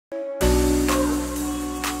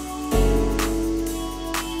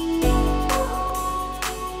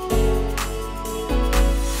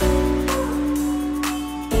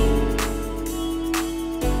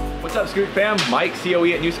Scoot fam? Mike,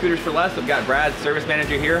 C.O.E at New Scooters for Less. I've got Brad, Service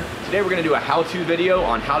Manager here. Today we're going to do a how-to video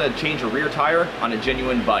on how to change a rear tire on a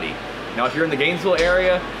genuine Buddy. Now if you're in the Gainesville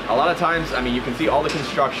area, a lot of times, I mean, you can see all the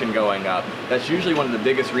construction going up. That's usually one of the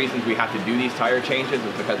biggest reasons we have to do these tire changes,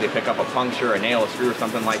 is because they pick up a puncture, a nail, a screw, or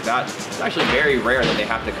something like that. It's actually very rare that they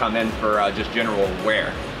have to come in for just general wear.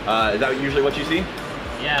 Is that usually what you see?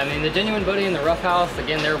 Yeah, I mean, the genuine Buddy and the Rough House,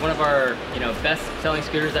 again, they're one of our best selling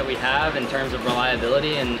scooters that we have in terms of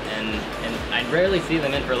reliability, and I rarely see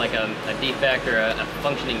them in for like a defect or a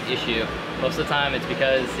functioning issue. Most of the time it's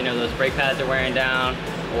because those brake pads are wearing down,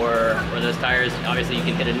 or those tires, obviously you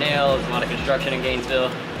can hit a nail. There's a lot of construction in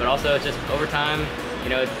Gainesville, but also it's just over time,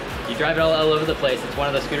 you drive it all over the place. It's one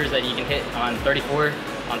of those scooters that you can hit on 34th,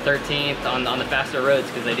 on 13th, on the faster roads,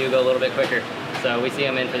 because they do go a little bit quicker. So we see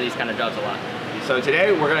them in for these kind of jobs a lot. So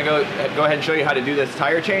today we're going to go ahead and show you how to do this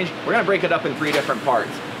tire change. We're going to break it up in 3 different parts.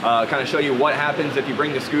 Kind of show you what happens if you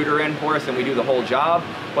bring the scooter in for us and we do the whole job,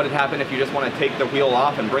 what would happen if you just want to take the wheel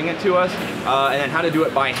off and bring it to us, and then how to do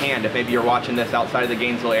it by hand if maybe you're watching this outside of the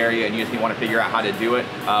Gainesville area and you just want to figure out how to do it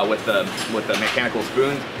with the mechanical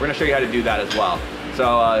spoons. We're going to show you how to do that as well.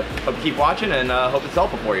 So hope you keep watching, and hope it's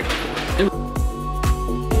helpful for you.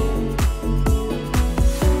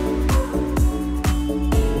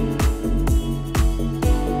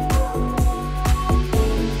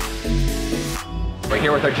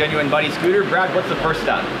 Here with our genuine Buddy scooter. Brad, what's the first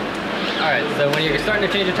step? Alright, so when you're starting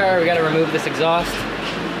to change a tire, we got to remove this exhaust.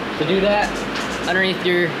 To do that, underneath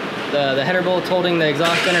the header bolts holding the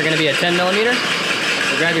exhaust in are going to be a 10mm.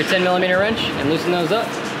 So grab your 10mm wrench and loosen those up.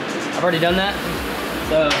 I've already done that.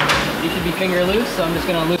 So you should be finger loose, so I'm just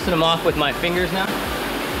going to loosen them off with my fingers now.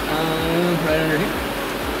 Right under here.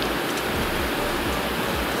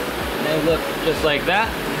 And they look just like that.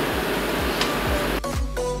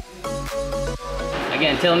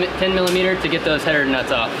 Again, 10mm to get those header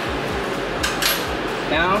nuts off.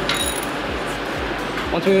 Now,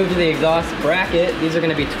 once we move to the exhaust bracket, these are going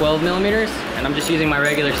to be 12mm, and I'm just using my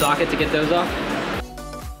regular socket to get those off.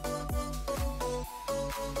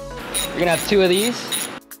 You're going to have 2 of these.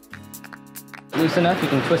 Loose enough, you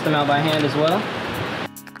can twist them out by hand as well.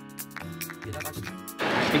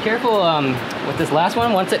 Be careful with this last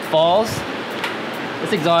one. Once it falls,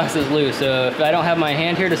 this exhaust is loose, so if I don't have my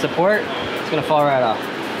hand here to support, it's gonna fall right off.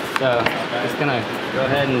 So just gonna go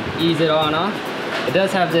ahead and ease it on off. It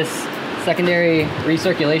does have this secondary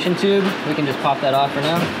recirculation tube. We can just pop that off for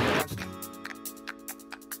now.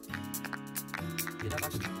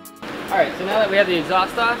 All right, so now that we have the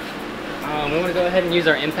exhaust off, we wanna go ahead and use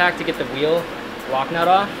our impact to get the wheel lock nut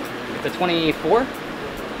off. It's a 24.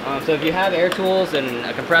 So if you have air tools and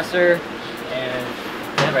a compressor, and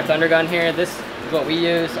we have our thunder gun here, this is what we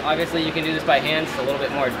use. Obviously you can do this by hand. It's a little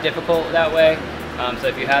bit more difficult that way. So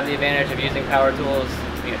if you have the advantage of using power tools,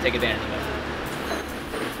 you can take advantage of it.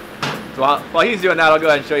 So while he's doing that, I'll go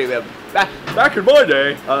ahead and show you. Back in my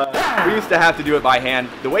day, we used to have to do it by hand.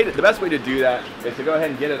 The best way to do that is to go ahead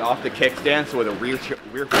and get it off the kickstand so the rear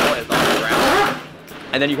wheel is on the ground.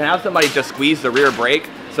 And then you can have somebody just squeeze the rear brake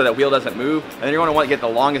so that wheel doesn't move. And then you're going to want to get the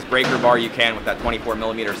longest breaker bar you can with that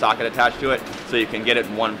 24mm socket attached to it, so you can get it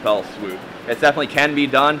in one fell swoop. It definitely can be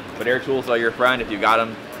done, but air tools are your friend. If you got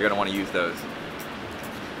them, you're going to want to use those.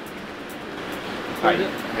 All right, you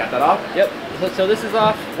got that off? Yep. So this is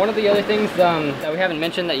off. One of the other things that we haven't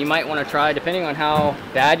mentioned that you might want to try, depending on how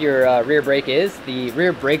bad your rear brake is, the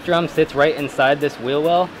rear brake drum sits right inside this wheel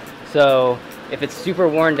well. So if it's super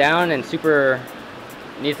worn down and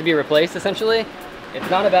needs to be replaced, essentially, it's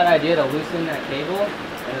not a bad idea to loosen that cable,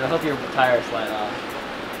 and it'll help your tire slide off.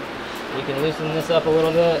 You can loosen this up a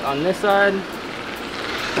little bit on this side.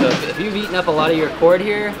 So if you've eaten up a lot of your cord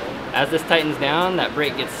here, as this tightens down, that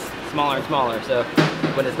brake gets smaller and smaller. So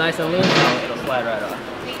when it's nice and loose, it'll slide right off.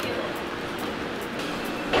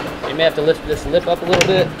 You may have to lift this lip up a little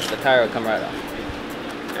bit, the tire will come right off.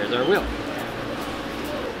 There's our wheel.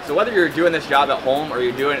 So whether you're doing this job at home or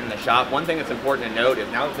you're doing it in the shop, one thing that's important to note is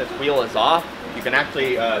now that this wheel is off, you can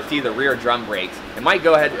actually see the rear drum brakes. It might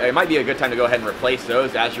be a good time to go ahead and replace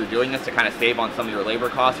those as you're doing this to kind of save on some of your labor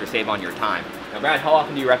costs or save on your time. Now Brad, how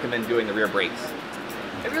often do you recommend doing the rear brakes?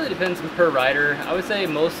 It really depends per rider. I would say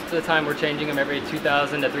most of the time we're changing them every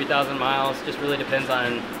 2,000 to 3,000 miles. Just really depends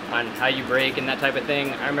on how you brake and that type of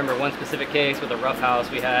thing. I remember one specific case with a Rough House.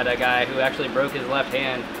 We had a guy who actually broke his left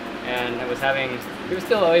hand, and he was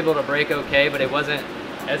still able to brake okay, but it wasn't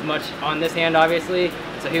as much on this hand, obviously.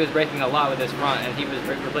 So he was braking a lot with his front, and he was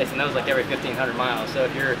replacing those like every 1,500 miles. So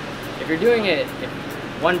if you're doing it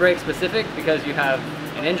one brake specific because you have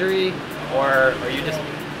an injury, or you just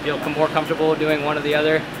feel more comfortable doing one or the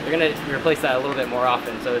other, you're going to replace that a little bit more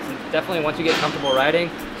often. So it's definitely, once you get comfortable riding,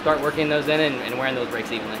 start working those in and wearing those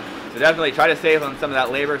brakes evenly. So definitely try to save on some of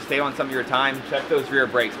that labor, save on some of your time. Check those rear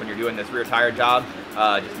brakes when you're doing this rear tire job.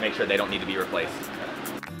 Just make sure they don't need to be replaced.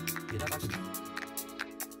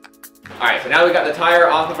 Alright, so now we've got the tire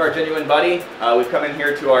off of our Genuine Buddy. We've come in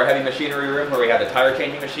here to our heavy machinery room where we have the tire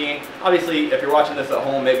changing machine. Obviously, if you're watching this at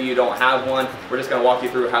home, maybe you don't have one. We're just going to walk you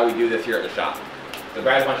through how we do this here at the shop. So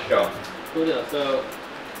Brad, why don't you show them? Cool deal. So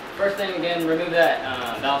first thing, again, remove that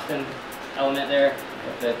valve stem element there.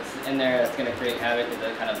 If it's in there, that's going to create havoc because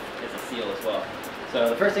it kind of is a seal as well. So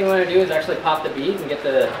the first thing we want to do is actually pop the bead and get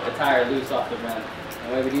the tire loose off the rim.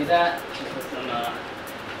 And the way we do that is with some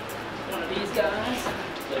one of these guys.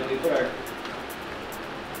 So we put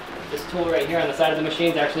this tool right here on the side of the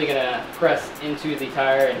machine is actually going to press into the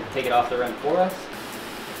tire and take it off the rim for us.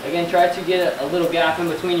 Again, try to get a little gap in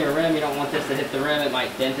between your rim. You don't want this to hit the rim, it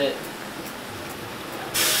might dent it.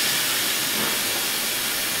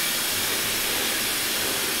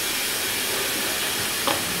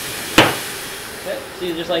 Okay,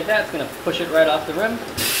 see, just like that, it's going to push it right off the rim.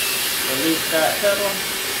 Release that pedal,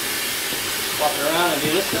 swap it around and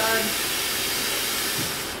do this side.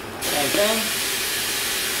 Same thing.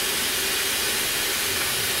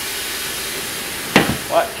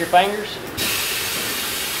 Watch your fingers.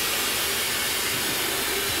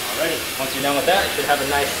 Alrighty, once you're done with that, you should have a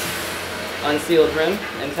nice unsealed rim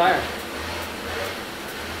and tire.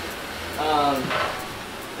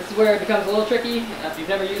 This is where it becomes a little tricky. If you've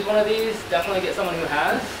never used one of these, definitely get someone who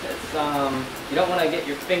has. It's, you don't want to get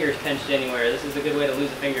your fingers pinched anywhere. This is a good way to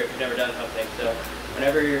lose a finger if you've never done something. So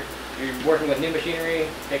whenever you're working with new machinery,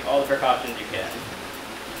 take all the precautions you can.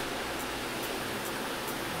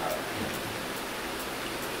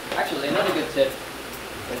 Actually, another good tip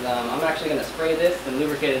is I'm actually going to spray this and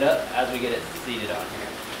lubricate it up as we get it seated on here.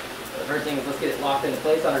 So the first thing is let's get it locked into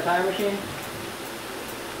place on our tire machine.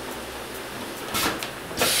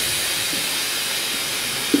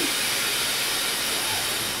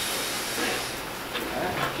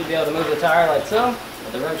 Alright, should be able to move the tire like so,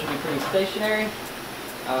 but the rim should be pretty stationary.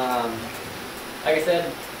 Like I said,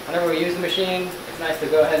 whenever we use the machine, it's nice to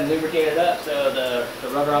go ahead and lubricate it up so the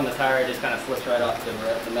rubber on the tire just kind of slips right off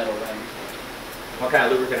the metal rim. What kind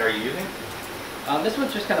of lubricant are you using? This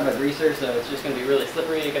one's just kind of a greaser, so it's just going to be really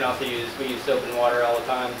slippery. You can also use, we use soap and water all the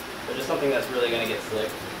time, so just something that's really going to get slick.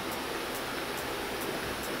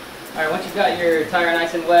 Alright, once you've got your tire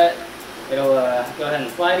nice and wet, it'll go ahead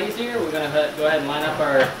and slide easier. We're going to go ahead and line up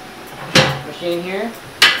our machine here,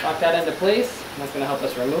 lock that into place, and that's going to help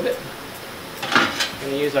us remove it. We're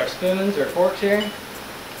going to use our spoons or forks here.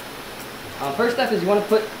 First step is you want to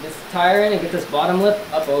put this tire in and get this bottom lip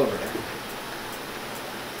up over.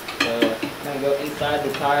 So I'm going to go inside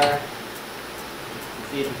the tire and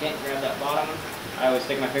see if you can't grab that bottom. I always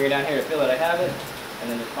stick my finger down here to feel that I have it, and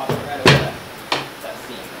then just pop it right over that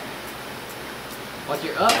seam there. Once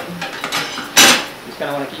you're up, you just kind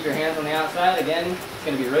of want to keep your hands on the outside. Again, it's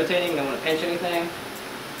going to be rotating, you don't want to pinch anything,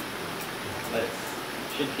 but it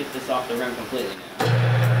should get this off the rim completely now.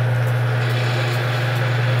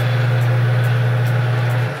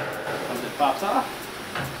 Once it pops off,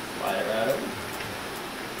 slide it right over.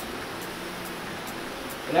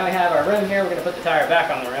 So now we have our rim here. We're going to put the tire back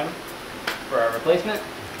on the rim for our replacement.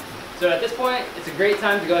 So at this point, it's a great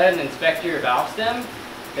time to go ahead and inspect your valve stem.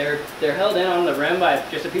 They're held in on the rim by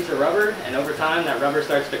just a piece of rubber, and over time that rubber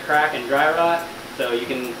starts to crack and dry rot. So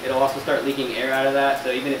it'll also start leaking air out of that.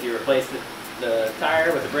 So even if you replace the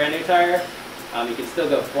tire with a brand new tire, you can still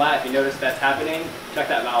go flat. If you notice that's happening, check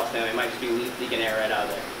that valve stem. It might just be leaking air right out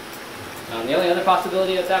of there. The only other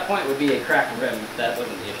possibility at that point would be a cracked rim if that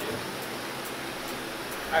wasn't the issue.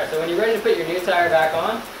 Alright, so when you're ready to put your new tire back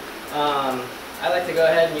on, I like to go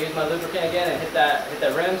ahead and use my lubricant again and hit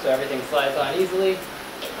that rim so everything slides on easily.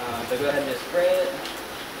 So go ahead and just spray it.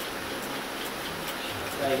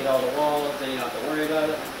 Try to get all the walls so you don't have to worry about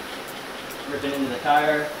it ripping into the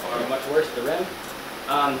tire, or much worse, the rim.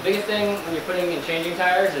 The biggest thing when you're putting and changing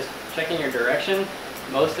tires is checking your direction.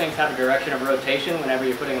 Most things have a direction of rotation whenever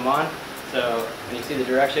you're putting them on. So when you see the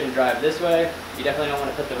direction drive this way, you definitely don't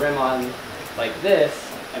want to put the rim on like this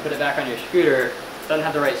and put it back on your scooter. It doesn't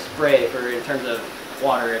have the right spray in terms of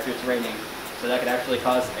water if it's raining. So that could actually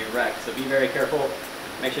cause a wreck. So be very careful.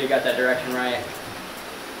 Make sure you got that direction right.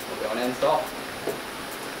 We'll go and install.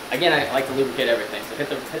 Again, I like to lubricate everything. So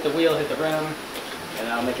hit the wheel, hit the rim, and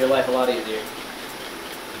that'll make your life a lot easier.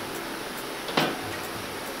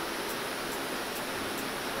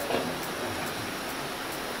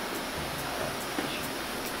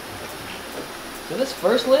 So this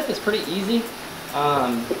first lip is pretty easy.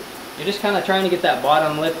 you're just kind of trying to get that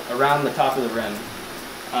bottom lip around the top of the rim.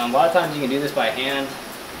 A lot of times you can do this by hand.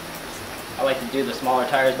 I like to do the smaller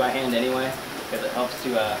tires by hand anyway, because it helps to,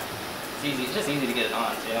 it's just easy to get it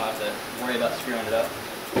on, so you don't have to worry about screwing it up.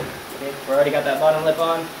 Okay, we already got that bottom lip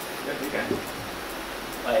on. Yes, you can.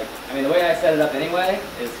 Like, I mean, the way I set it up anyway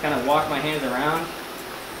is kind of walk my hands around.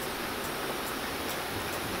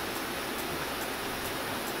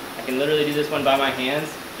 I can literally do this one by my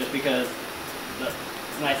hands just because it's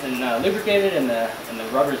nice and lubricated and the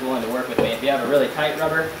rubber is willing to work with me. If you have a really tight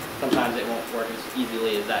rubber, sometimes it won't work as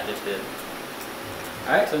easily as that just did.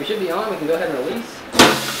 Alright, so we should be on. We can go ahead and release.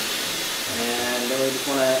 And then we just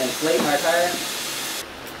want to inflate our tire.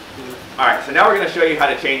 Alright, so now we're going to show you how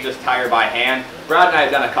to change this tire by hand. Brad and I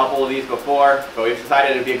have done a couple of these before, but we've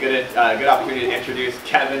decided it would be a good opportunity to introduce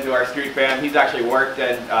Kevin to our street fam. He's actually worked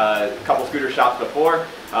in a couple scooter shops before,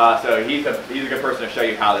 so he's a good person to show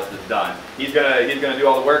you how this is done. He's gonna do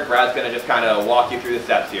all the work. Brad's gonna just kind of walk you through the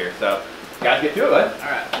steps here. So, guys, get to it.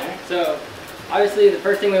 Alright, so obviously the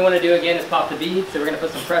first thing we want to do again is pop the bead. So we're going to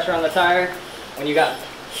put some pressure on the tire. When you got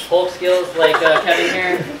Hulk skills like Kevin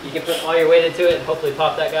here, you can put all your weight into it and hopefully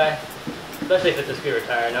pop that guy, especially if it's a scooter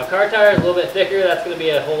tire. Now car tire is a little bit thicker, that's going to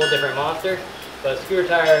be a whole different monster, but scooter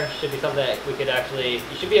tire should be something that we could actually,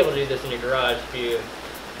 you should be able to do this in your garage if you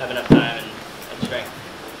have enough time and strength.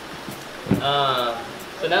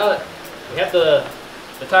 So now that we have the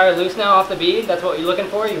tire loose now off the bead, that's what you're looking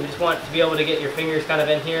for. You just want to be able to get your fingers kind of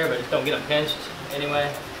in here, but just don't get them pinched anyway.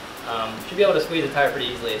 Should be able to squeeze the tire pretty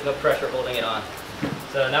easily. There's no pressure holding it on.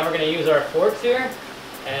 So now we're going to use our forks here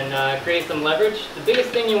and create some leverage. The biggest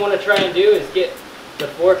thing you want to try and do is get the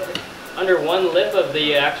fork under one lip of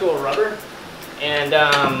the actual rubber and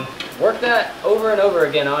work that over and over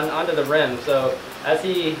again onto the rim. So as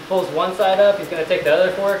he pulls one side up, he's going to take the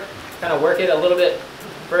other fork, kind of work it a little bit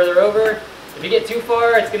further over. If you get too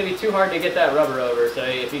far, it's going to be too hard to get that rubber over. So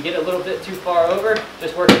if you get a little bit too far over,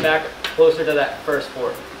 just work it back closer to that first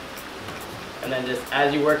fork. And then just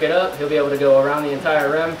as you work it up, he'll be able to go around the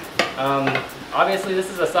entire rim. Obviously this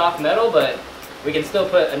is a soft metal, but we can still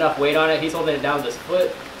put enough weight on it. He's holding it down with his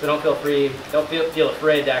foot, so don't feel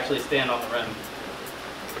afraid to actually stand on the rim.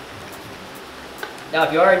 Now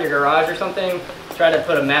if you are in your garage or something, try to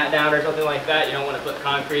put a mat down or something like that. You don't want to put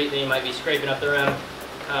concrete, then you might be scraping up the rim,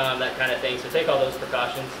 that kind of thing. So take all those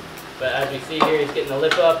precautions. But as we see here, he's getting the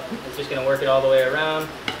lip up. It's just going to work it all the way around.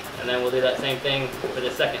 And then we'll do that same thing for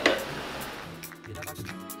the second lip.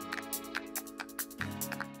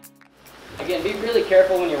 Again, be really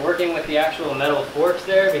careful when you're working with the actual metal forks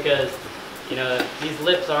there, because you know these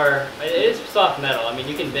lips it is soft metal. I mean,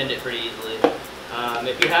 you can bend it pretty easily.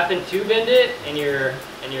 If you happen to bend it and your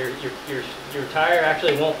tire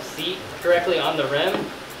actually won't seat correctly on the rim,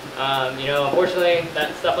 you know, unfortunately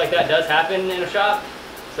stuff like that does happen in a shop.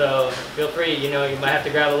 So feel free, you know, you might have to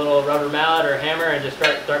grab a little rubber mallet or hammer and just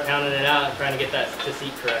start pounding it out and trying to get that to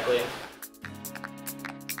seat correctly.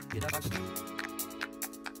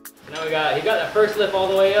 Now he got that first lip all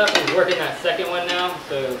the way up. He's working that second one now.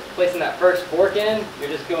 So placing that first fork in, you're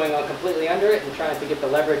just going on completely under it and trying to get the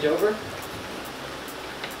leverage over.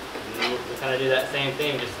 And we'll kind of do that same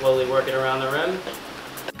thing, just slowly work it around the rim.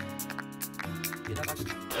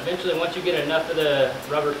 Eventually, once you get enough of the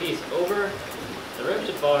rubber piece over, the rim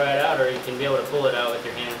should fall right out, or you can be able to pull it out with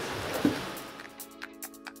your hands.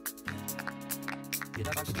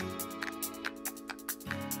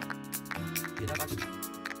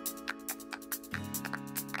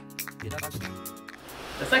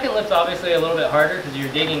 The second lip's obviously a little bit harder because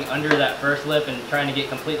you're digging under that first lip and trying to get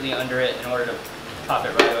completely under it in order to pop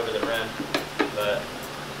it right over the rim. But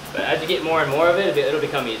as you get more and more of it, it'll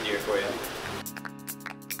become easier for you.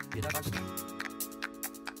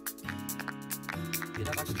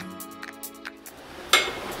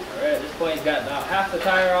 Alright, at this point you've got about half the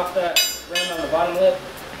tire off that rim on the bottom lip.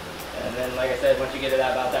 And then, like I said, once you get it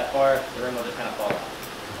about that far, the rim will just kind of fall off.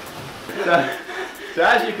 So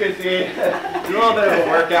as you can see, it's a little bit of a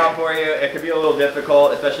workout for you. It can be a little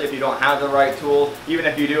difficult, especially if you don't have the right tools. Even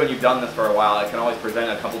if you do and you've done this for a while, it can always present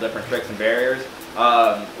a couple different tricks and barriers.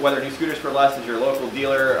 Whether New Scooters for Less is your local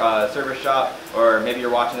dealer, service shop, or maybe you're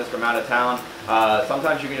watching this from out of town,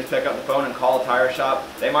 sometimes you can just pick up the phone and call a tire shop.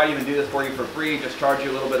 They might even do this for you for free, just charge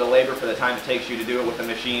you a little bit of labor for the time it takes you to do it with a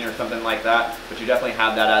machine or something like that, but you definitely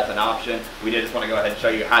have that as an option. We did just want to go ahead and show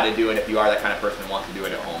you how to do it if you are that kind of person who wants to do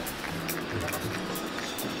it at home.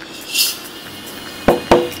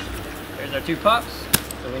 There's our two pops,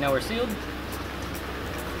 so we know we're sealed.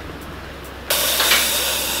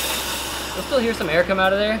 You'll still hear some air come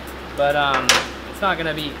out of there, but it's not going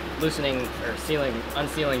to be loosening or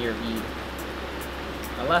unsealing your bead.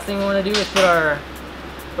 The last thing we want to do is put our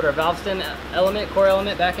Put our valve stem element, core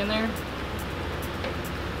element back in there.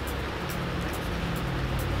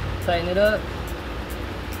 Tighten it up.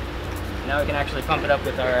 Now we can actually pump it up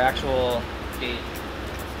with our actual gauge.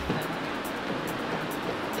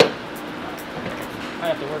 Might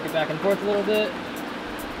have to work it back and forth a little bit.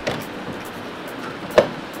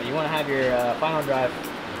 But you want to have your final drive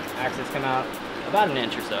axis come out about an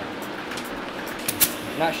inch or so.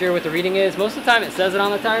 Not sure what the reading is. Most of the time it says it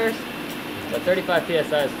on the tires, but 35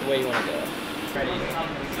 PSI is the way you want to go. Ready.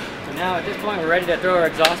 So now at this point we're ready to throw our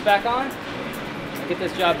exhaust back on and get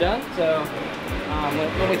this job done. So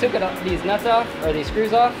when we took these nuts off, or these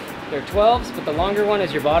screws off, they're 12s, but the longer one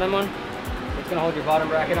is your bottom one. It's going to hold your bottom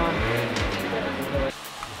bracket on.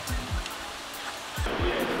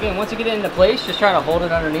 Again, once you get it into place, just try to hold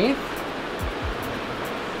it underneath.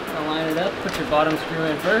 Line it up, put your bottom screw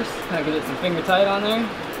in first, kind of get it some finger tight on there.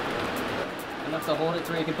 Enough to hold it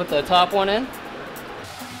so you can put the top one in.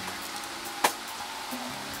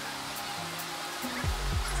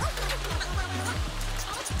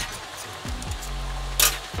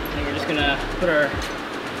 And we're just gonna put our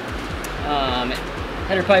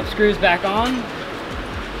header pipe screws back on.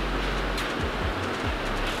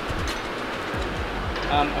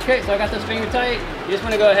 Okay, so I got those finger tight. You just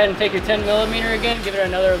want to go ahead and take your 10mm again, give it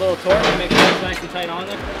another little torque to make sure it's nice and tight on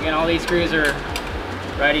there. Again, all these screws are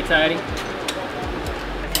righty-tighty.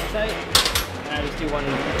 Nice and tight. And I just do one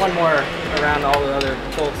more around all the other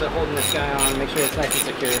bolts that are holding this guy on, make sure it's nice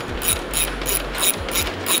and secure.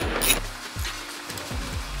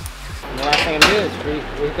 And the last thing I'm going to do is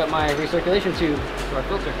hook up my recirculation tube to our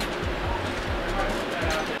filter.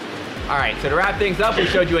 All right, so to wrap things up, we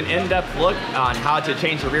showed you an in-depth look on how to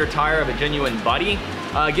change the rear tire of a genuine Buddy.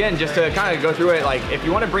 Again, just to kind of go through it, like if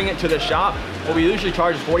you want to bring it to the shop, what we usually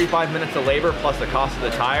charge is 45 minutes of labor plus the cost of the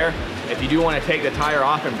tire. If you do want to take the tire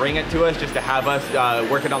off and bring it to us just to have us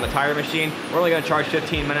work it on the tire machine, we're only going to charge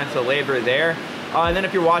 15 minutes of labor there. And then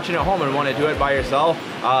if you're watching at home and want to do it by yourself,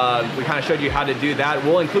 we kind of showed you how to do that.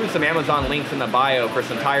 We'll include some Amazon links in the bio for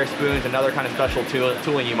some tire spoons and other kind of special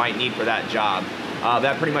tooling you might need for that job.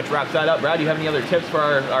 That pretty much wraps that up. Brad, do you have any other tips for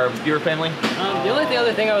our viewer family? The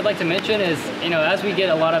other thing I would like to mention is, as we get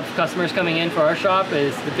a lot of customers coming in for our shop,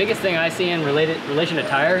 is the biggest thing I see in relation to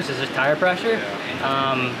tires is just tire pressure.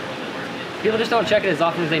 People just don't check it as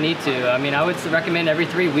often as they need to. I mean, I would recommend every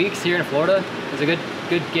 3 weeks here in Florida is a good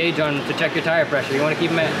gauge to check your tire pressure. You want to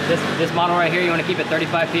keep them at this model right here. You want to keep it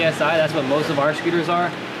 35 PSI. That's what most of our scooters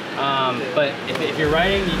are. But if you're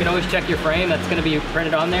riding, you can always check your frame. That's going to be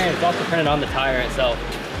printed on there. It's also printed on the tire itself.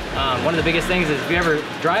 One of the biggest things is if you're ever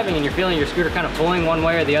driving and you're feeling your scooter kind of pulling one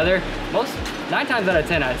way or the other, 9 times out of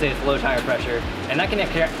 10 I'd say it's low tire pressure, and that can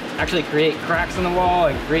actually create cracks in the wall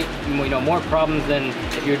and create more problems than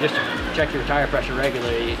if you just check your tire pressure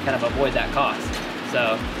regularly. You kind of avoid that cost.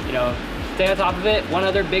 So stay on top of it. One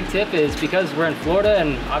other big tip is, because we're in Florida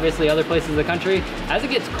and obviously other places in the country, as it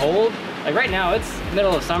gets cold, like right now it's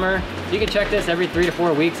middle of summer, you can check this every 3 to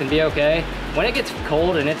 4 weeks and be okay. When it gets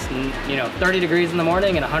cold and it's 30 degrees in the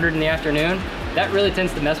morning and 100 in the afternoon, that really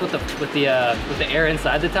tends to mess with the air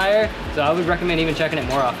inside the tire. So I would recommend even checking it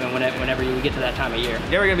more often whenever you get to that time of year.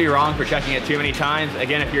 You're never gonna be wrong for checking it too many times.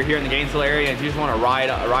 Again, if you're here in the Gainesville area and you just want to ride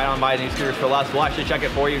on by new scooters for less, we'll actually check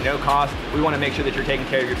it for you, no cost. We want to make sure that you're taking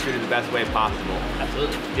care of your scooter the best way possible.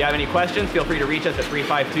 Absolutely. If you have any questions, feel free to reach us at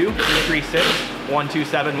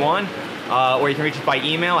 352-336-1271. Or you can reach us by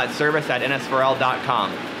email at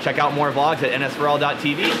service@ns4l.com. Check out more vlogs at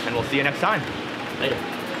ns4l.tv, and we'll see you next time. Later.